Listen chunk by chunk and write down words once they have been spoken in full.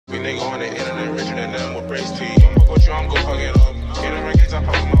nigga on the internet, richer than them with brace teeth. Fuck with you, I'm gon' fuck it up. Get in records, I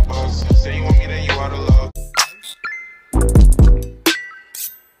pop with my boss. Say you want me, then you out of love.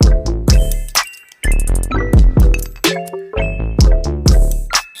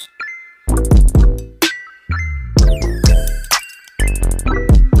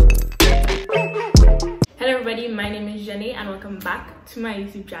 My name is Jenny and welcome back to my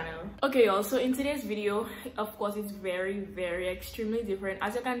YouTube channel. Okay y'all, so in today's video, of course it's very extremely different.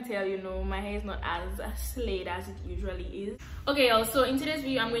 As you can tell, you know, my hair is not as slayed as it usually is. Okay y'all, so in today's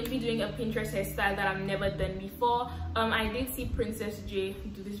video I'm going to be doing a Pinterest hairstyle that I've never done before. I did see Princess J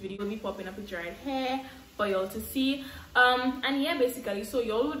do this video. I'll be popping a picture right here for y'all to see. And yeah, basically, so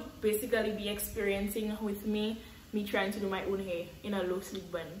y'all would basically be experiencing with me trying to do my own hair in a low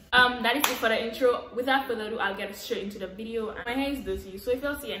sleek bun. That is it for the intro. Without further ado, I'll get straight into the video. My hair is dirty, so if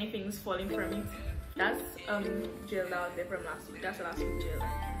y'all see anything falling from it, that's gel that was there from last week. That's the last week gel.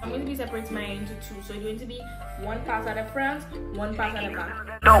 I'm going to be separating my hair into two, so it's going to be one part at the front, one part at the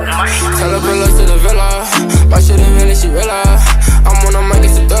back. Tell her pull up to the villa, my shit ain't really, she realize I'm on a mic,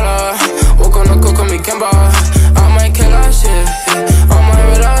 it's a dollar. Walk on the cook on me, Kemba. I might kill that shit, I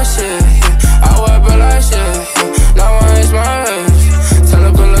might real that shit, I wear bill that shit. Now I raise my race. Tell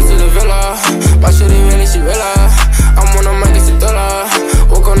her pull up to the villa, my shit ain't really, she realize I'm on a mic, it's a dollar.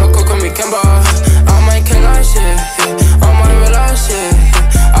 Walk on the cook on me, Kemba. I might kill that shit, I might real that shit,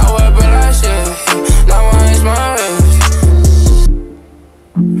 I wear bill that shit. Now I raise my race.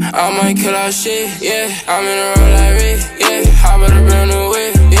 I might kill that shit, yeah. I'm in a roll like Rick, yeah. How about a brand new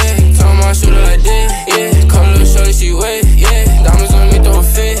way, yeah. Tell my shooter like this, yeah. Call her shorty, she wait, yeah. Diamonds on me, throw a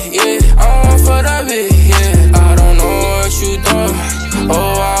fit, yeah. I don't want for that bitch, yeah. I don't know what you thought,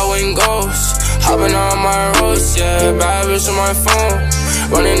 oh, I went ghost. Hopping on my roast, yeah. Bad bitch on my phone.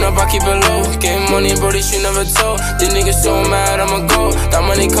 Running up, I keep it low. Getting money, bro, this shit never told. These niggas so mad, I'ma go. That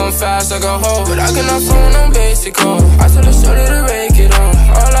money come fast, I go hoe. But I cannot phone on basic, oh. I tell the shorty to rake it on.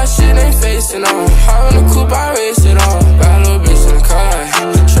 All that shit ain't facing on. High on the coupe, I race it on. Bad little bitch in the car.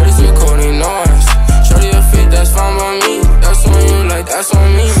 Shorty so cold, ain't noise. Shorty your feet, that's fine by me. That's on you, like that's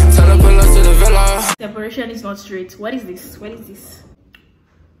on me. Tell her pull up to the villa. Separation is not straight. What is this? What is this?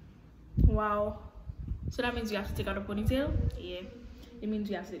 Wow. So that means you have to take out a ponytail? Yeah. It means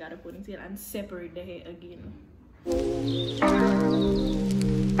you have to take out a ponytail and separate the hair again.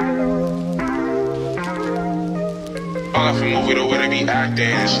 All I from movie the way they be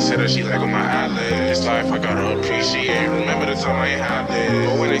acting. She said that she like on my eyelids. This life I gotta appreciate. Remember the time I ain't had this.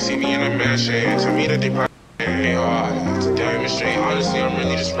 But when they see me in a mansion, tell me that they probably to demonstrate, honestly, I'm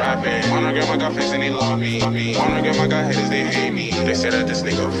really just rapping. Wanna get my got face and they love me. Wanna get my got haters, they hate me. They said that this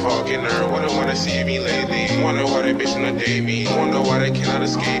nigga fucking nerd. Wouldn't wanna see me lately. Wonder why they bitch wanna date me. Wonder why they cannot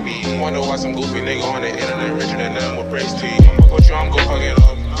escape me. Wonder why some goofy nigga on the internet richer than them with brace teeth. Fuck with you, I'm gon' fuck it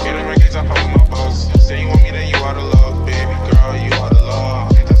up. Get in records, I pop with my boss. Say you want me, then you out of love. Baby girl, you out of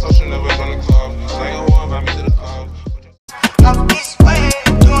love. Ain't that social never on the club. Like a whore, invite me to the club. Up this way,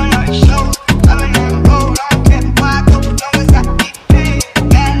 doing our show. I've been on the road.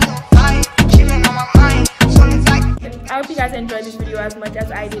 I hope you guys enjoyed this video as much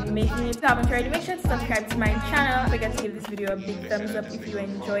as I did making it. If you haven't already, make sure to subscribe to my channel. Don't forget to give this video a big thumbs up if you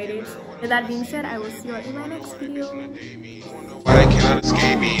enjoyed it. With that being said, I will see you in my next video.